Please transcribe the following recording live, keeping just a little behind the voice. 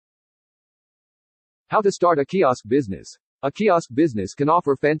How to start a kiosk business. A kiosk business can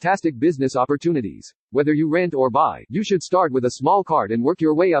offer fantastic business opportunities. Whether you rent or buy, you should start with a small cart and work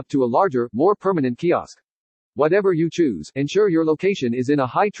your way up to a larger, more permanent kiosk. Whatever you choose, ensure your location is in a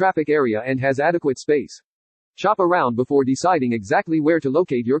high-traffic area and has adequate space. Shop around before deciding exactly where to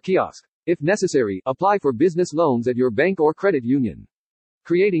locate your kiosk. If necessary, apply for business loans at your bank or credit union.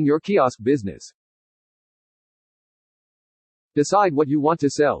 Creating your kiosk business. Decide what you want to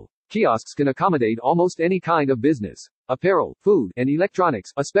sell. Kiosks can accommodate almost any kind of business. Apparel, food, and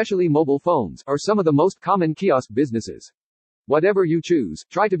electronics, especially mobile phones, are some of the most common kiosk businesses. Whatever you choose,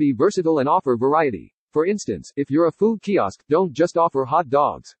 try to be versatile and offer variety. For instance, if you're a food kiosk, don't just offer hot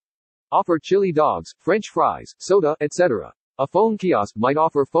dogs. Offer chili dogs, French fries, soda, etc. A phone kiosk might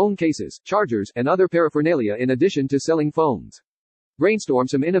offer phone cases, chargers, and other paraphernalia in addition to selling phones. Brainstorm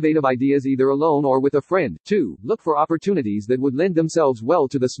some innovative ideas either alone or with a friend. 2. Look for opportunities that would lend themselves well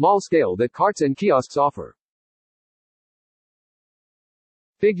to the small scale that carts and kiosks offer.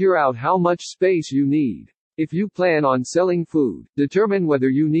 Figure out how much space you need. If you plan on selling food, determine whether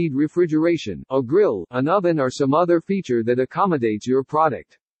you need refrigeration, a grill, an oven, or some other feature that accommodates your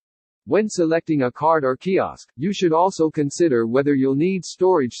product. When selecting a cart or kiosk, you should also consider whether you'll need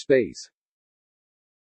storage space.